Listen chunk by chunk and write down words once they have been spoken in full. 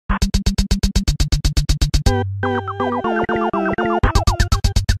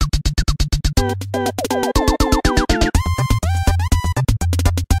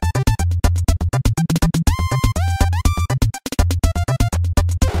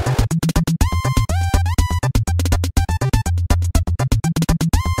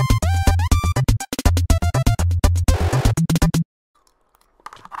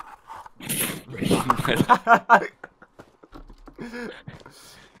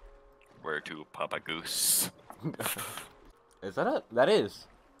Where to, Papa Goose? Is that that is.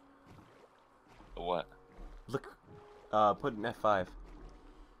 What? Look, put an F5.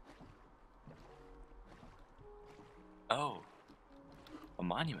 Oh. A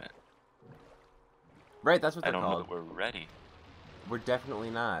monument. Right, that's what I they're don't know called. that we're ready. We're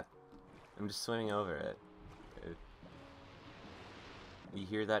definitely not. I'm just swimming over it. You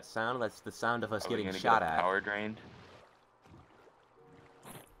hear that sound? That's the sound of us getting shot at. Power drained?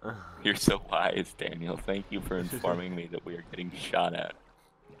 You're so wise, Daniel. Thank you for informing me that we are getting shot at.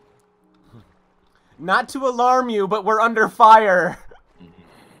 Not to alarm you, but we're under fire.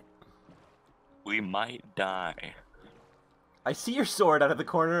 We might die. I see your sword out of the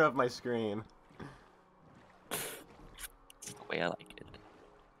corner of my screen. That's the way I like it.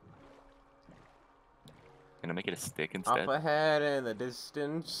 Gonna make it a stick instead? Up ahead in the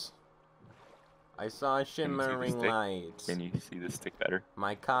distance, I saw a shimmering light. Can you see the stick better?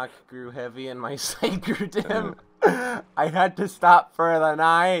 My cock grew heavy and my sight grew dim. I had to stop for the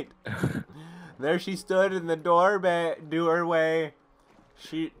night. There she stood in the doorway.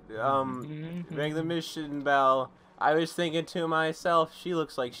 She rang the mission bell. I was thinking to myself, she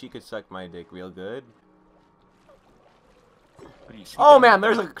looks like she could suck my dick real good. What do you see? Oh man,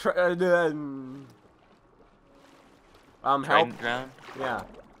 there's a help. Drown? Yeah.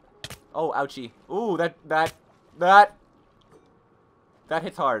 Oh, ouchie. Ooh, that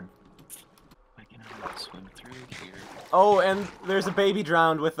hits hard. I can swim through here. Oh, and there's a baby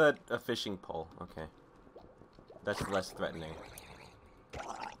drowned with a fishing pole. Okay. That's less threatening.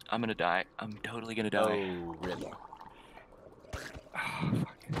 I'm gonna die. I'm totally gonna die. Oh, really? Oh,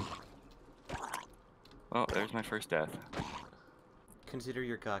 fuck. Well, there's my first death. Consider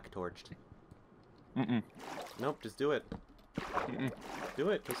your cock torched. Mm-mm. Nope, just do it. Mm-mm. Do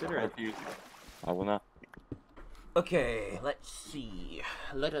it, consider it. I will not. Okay, let's see.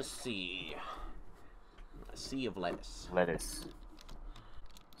 Let us see. A sea of lettuce. Lettuce.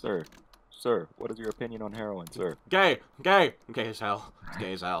 Sir, what is your opinion on heroin, sir? Gay! Gay! Gay as hell. It's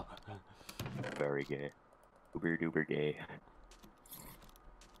gay as hell. Very gay. Uber duper gay.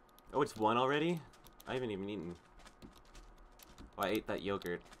 Oh, it's one already? I haven't even eaten. Oh, I ate that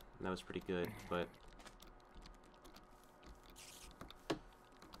yogurt, and that was pretty good, but...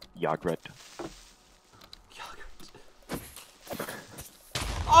 Yogurt. Yogurt.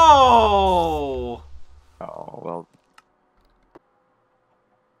 Oh! Oh, well.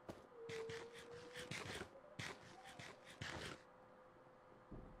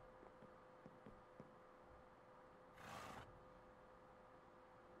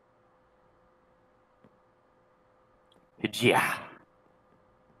 Yeah.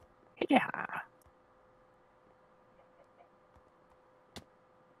 Yeah.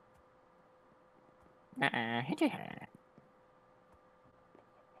 Yeah.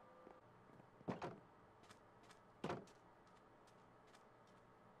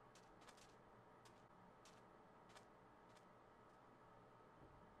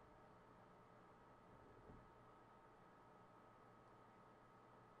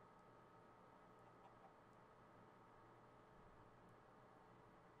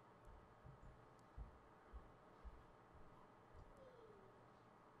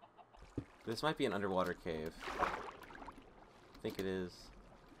 This might be an underwater cave. I think it is.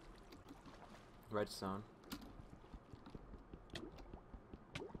 Redstone.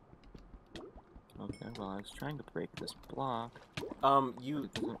 Okay, well, I was trying to break this block. You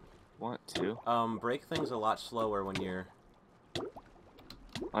It doesn't want to. break things a lot slower when you're...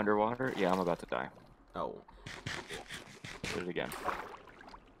 Underwater? Yeah, I'm about to die. Oh. Do it again.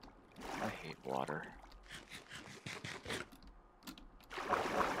 I hate water.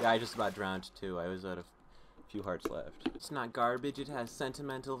 Yeah, I just about drowned too. I was out of a few hearts left. It's not garbage, it has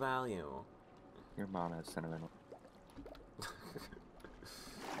sentimental value. Your mom has sentimental.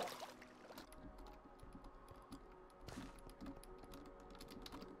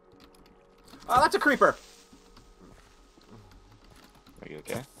 Oh, that's a creeper! Are you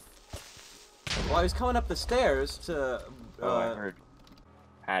okay? Well, I was coming up the stairs to... Oh, I heard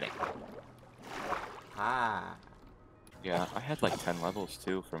padding. Ah. Yeah, I had like 10 levels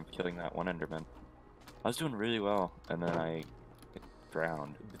too from killing that one Enderman. I was doing really well, and then I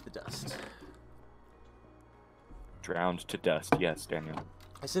drowned. Bit the dust. Ground to dust. Yes, Daniel.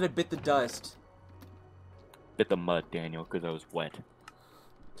 I said I bit the dust. Bit the mud, Daniel, because I was wet.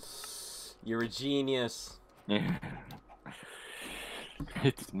 You're a genius.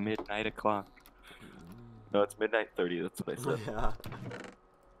 It's midnight o'clock. No, it's midnight 30. That's what I said. Yeah.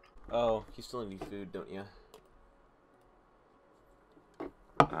 Oh, you still need food, don't you?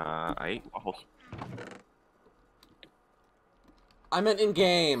 I ate waffles. I meant in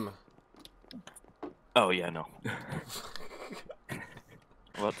game. Oh yeah, no.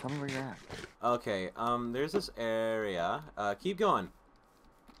 Well, tell me where you're at. Okay. There's this area. Keep going.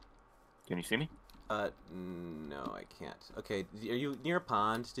 Can you see me? No, I can't. Okay, are you near a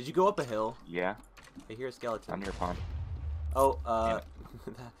pond? Did you go up a hill? Yeah. I hear a skeleton. I'm near a pond. Oh,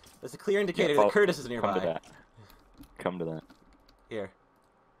 that's a clear indicator that Curtis is nearby. Come to that. Come to that. Here.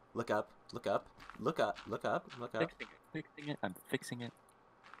 Look up. Look up. Look up. Look up. Look up. Fixing it. I'm fixing it.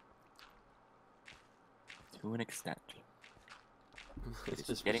 To an extent. Let's It's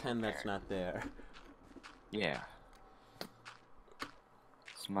just getting pretend there. that's not there. Yeah.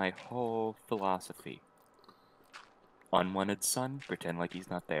 It's my whole philosophy. Unwanted son, pretend like he's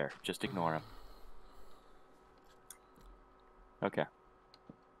not there. Just ignore him. Okay.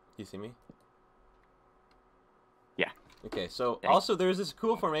 You see me? Yeah. Okay, so Thanks. also there's this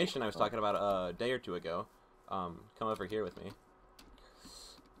cool formation I was talking about a day or two ago. Come over here with me.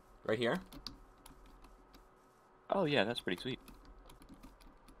 Right here. Oh yeah, that's pretty sweet.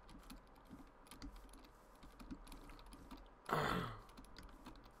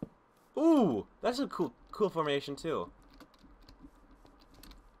 Ooh, that's a cool formation too.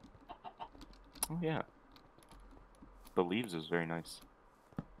 Oh yeah. The leaves is very nice.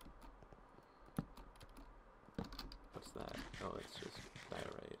 What's that? Oh, it's just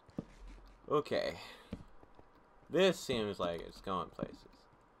diorite. Okay. This seems like it's going places.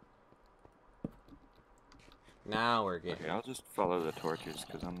 Now we're getting... Okay, I'll just follow the torches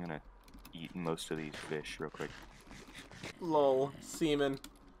because I'm gonna eat most of these fish real quick. Lol, semen.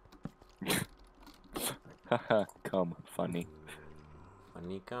 Haha, come funny.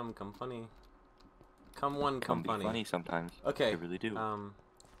 Funny, come funny. Come one, come Be funny. funny sometimes. Okay. They really do.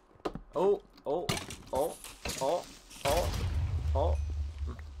 Oh.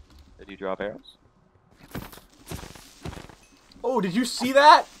 Did you drop arrows? Oh, did you see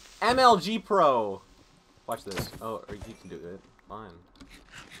that? MLG Pro. Watch this. Oh, or you can do it. Fine.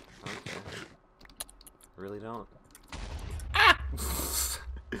 Okay. Really don't. Ah!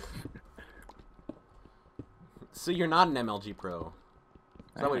 So you're not an MLG Pro.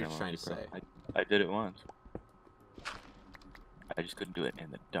 Is that what you're trying to say? I did it once. I just couldn't do it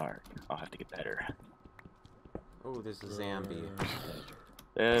in the dark. I'll have to get better. Oh, there's a zombie.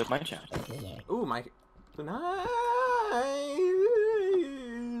 Mine shot. Ooh, my... Nice!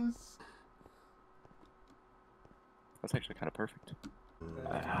 That's actually kind of perfect.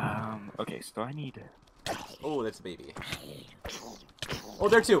 Okay, so I need... Oh, that's a baby. Oh,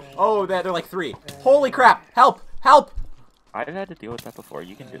 there are two. Oh, they're like three. Holy crap! Help! Help! I've had to deal with that before.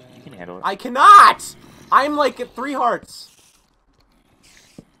 You can handle it. I cannot! I'm like at 3 hearts.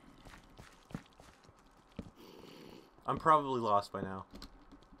 I'm probably lost by now.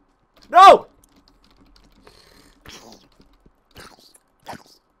 No!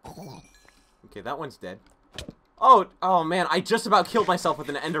 Okay, that one's dead. Oh man, I just about killed myself with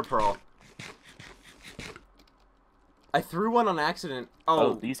an ender pearl. I threw one on accident.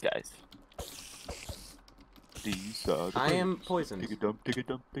 Oh, these guys. These are the I am birds. poisoned. Dig a dump, dig a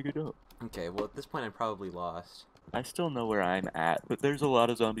dump, dig a dump. Okay, well at this point I'm probably lost. I still know where I'm at, but there's a lot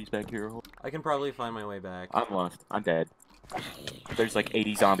of zombies back here. I can probably find my way back. I'm lost. I'm dead. There's like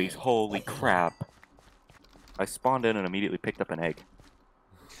 80 zombies. Holy crap. I spawned in and immediately picked up an egg.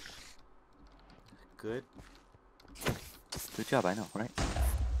 Good. Good job, I know, right?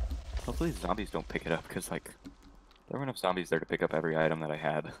 Hopefully the zombies don't pick it up, because, like, there were enough zombies there to pick up every item that I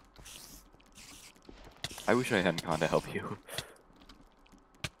had. I wish I hadn't gone to help you.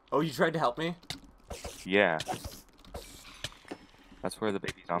 Oh, you tried to help me? Yeah. That's where the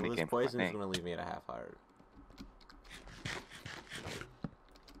baby zombie Well, this came from, I poison's think. gonna leave me at a half heart.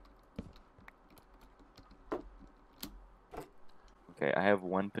 Okay, I have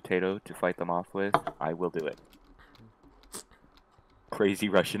 1 potato to fight them off with. I will do it. Crazy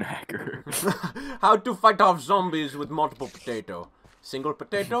Russian hacker. How to fight off zombies with multiple potato? Single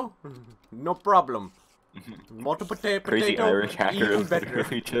potato? No problem. Multiple potato. Crazy Irish hacker even better.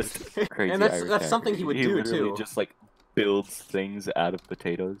 literally just crazy And that's Irish that's hacker. something he would do literally too. just like builds things out of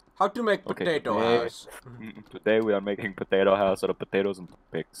potatoes. How to make Okay, potato today- house? Today we are making potato house out of potatoes and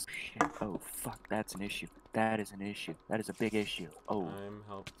picks. Oh fuck, that's an issue. That is an issue. That is a big issue. Oh. I'm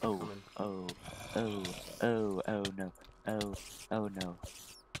Oh. coming. Oh. Oh. Oh. Oh no. Oh. Oh no.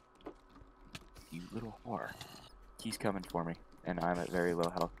 You little whore. He's coming for me, and I'm at very low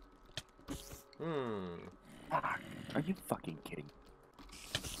health. Fuck. Are you fucking kidding?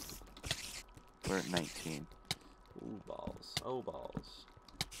 We're at 19. Ooh, balls. Oh, balls.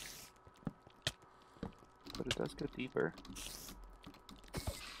 But it does go deeper.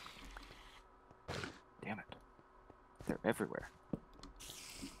 Damn it. They're everywhere.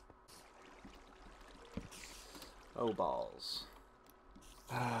 Oh, balls.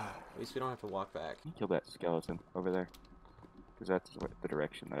 At least we don't have to walk back. Kill that skeleton over there. Because that's the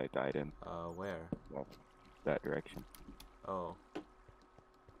direction that I died in. Where? Well, that direction. Oh.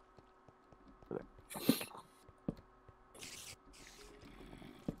 Over there.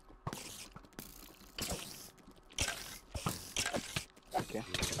 Okay.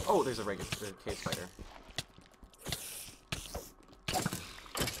 Oh, there's a cave spider.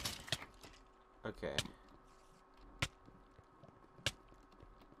 Okay.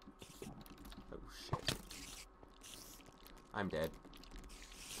 Oh shit. I'm dead.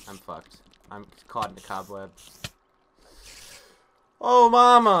 I'm fucked. I'm caught in a cobweb. Oh,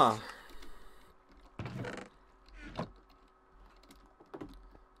 mama!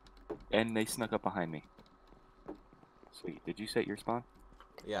 And they snuck up behind me. Sweet. Did you set your spawn?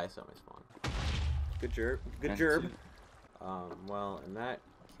 Yeah, I set my spawn. Good jerb. Good And jerb. two. Well, in that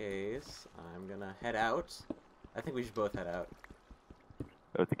case, I'm gonna head out. I think we should both head out.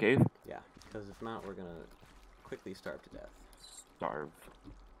 Out the cave? Yeah, because if not, we're gonna quickly starve to death. Starve.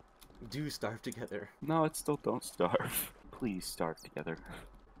 Do starve together. No, it's still don't starve. Please starve together.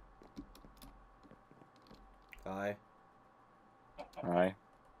 Hi. Hi.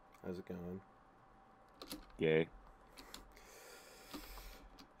 How's it going? Gay.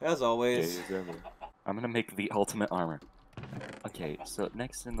 As Gay always. as ever. I'm gonna make the ultimate armor. Okay, so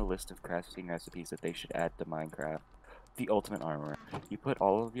next in the list of crafting recipes that they should add to Minecraft, the ultimate armor. You put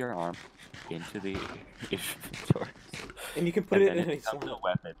all of your armor into the inventory. And you can put it then in any becomes slot. a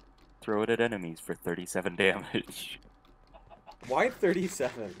weapon. Throw it at enemies for 37 damage. Why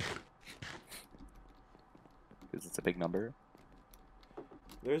 37? Because it's a big number.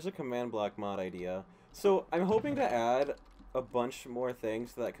 There's a command block mod idea. So I'm hoping to add a bunch more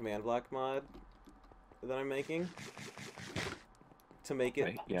things to that command block mod that I'm making to make it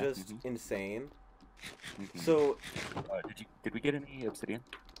Right, yeah, just insane. Mhm. So Did we get any obsidian?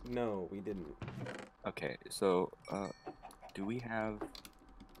 no, we didn't. Okay, so do we have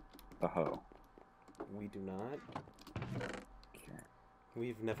a hoe? We do not. Okay.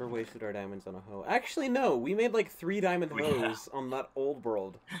 We've never wasted our diamonds on a hoe. Actually, no. We made like 3 diamond We hoes on that old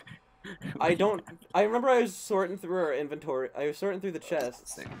world. I remember I was sorting through our inventory. I was sorting through the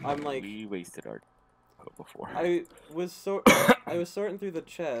chests. I'm like, we wasted our hoe before. I was sorting through the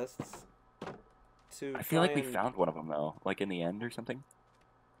chests to I feel like we and... found one of them though, like in the end or something.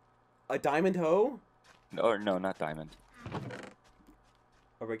 A diamond hoe? No, or no, not diamond.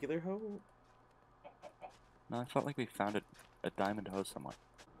 A regular hoe? No, I felt like we found a diamond hoe somewhere.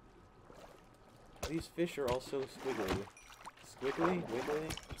 These fish are also squiggly. Squiggly? Wiggly?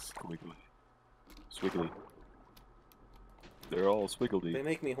 Squiggly. Swiggly. They're all swiggly. They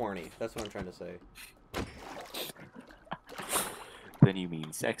make me horny. That's what I'm trying to say. Then you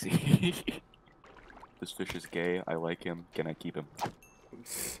mean sexy. This fish is gay. I like him. Can I keep him?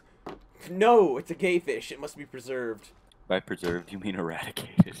 No! It's a gay fish. It must be preserved. By preserved, you mean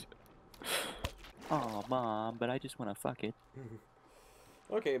eradicated. Oh, Mom, but I just want to fuck it.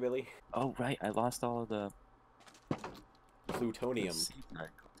 Okay, Billy. Oh, right. I lost all of the Plutonium. seed I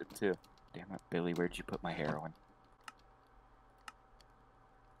cooked it too. Damn it, Billy. Where'd you put my heroin?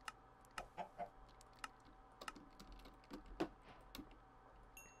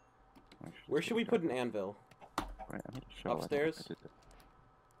 Where should we put an anvil? Right, I'm gonna show Upstairs?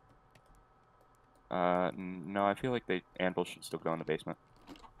 No, I feel like the anvil should still go in the basement.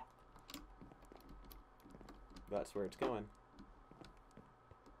 That's where it's going.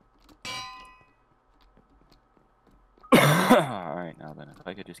 Alright, now then, if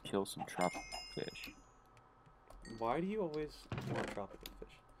I could just kill some tropical fish. Why do you always want tropical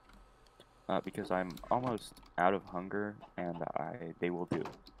fish? Because I'm almost out of hunger, and they will do.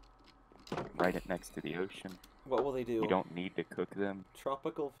 Right next to the ocean. What will they do? You don't need to cook them.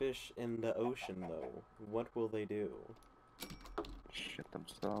 Tropical fish in the ocean, though. What will they do? Shit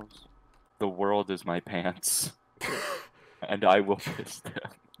themselves. The world is my pants. And I will piss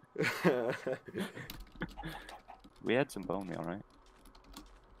them. We had some bone meal, right?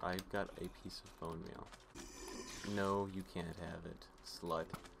 I've got a piece of bone meal. No, you can't have it, slut.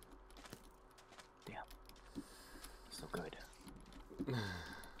 Damn. so good.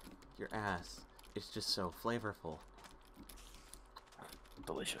 Your ass is just so flavorful.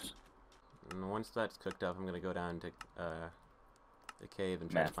 Delicious. And once that's cooked up, I'm gonna go down to the cave and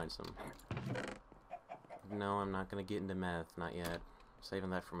try to Meth. find some. No, I'm not gonna get into meth. Not yet. I'm saving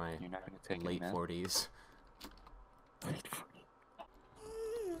that for my You're not gonna take late meth? 40s. That's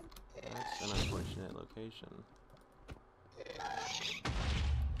an unfortunate location.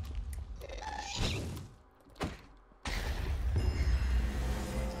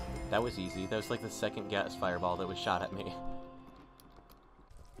 That was easy. That was like the second gas fireball that was shot at me.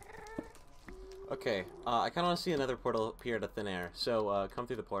 Okay, I kind of want to see another portal appear out of thin air, so come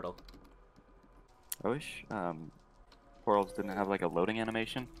through the portal. I wish portals didn't have like a loading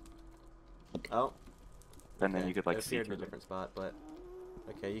animation. Oh. And then Okay, you could like it see appeared in a through different spot, but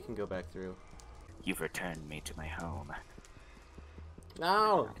okay, you can go back through. You've returned me to my home.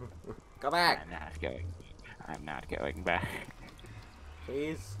 No, go back, I'm not going back.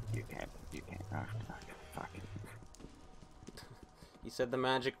 please. You can't. Oh, fuck. You said the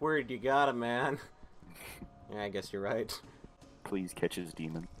magic word. You got it, man. Yeah, I guess you're right. Please catch his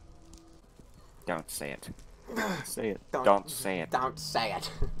demon. Don't say it. Say it. Don't- Don't say it. Don't say it.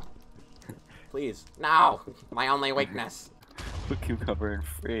 Please. No, my only weakness. Put cucumber in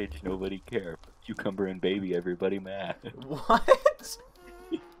fridge. Nobody care. Cucumber and baby. Everybody mad. What?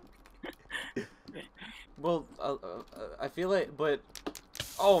 Well, I feel it, but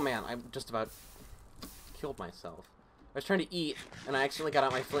oh man, I just about killed myself. I was trying to eat, and I accidentally got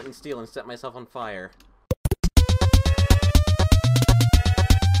out my flint and steel and set myself on fire.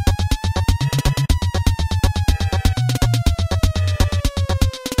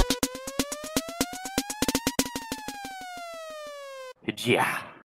 Yeah.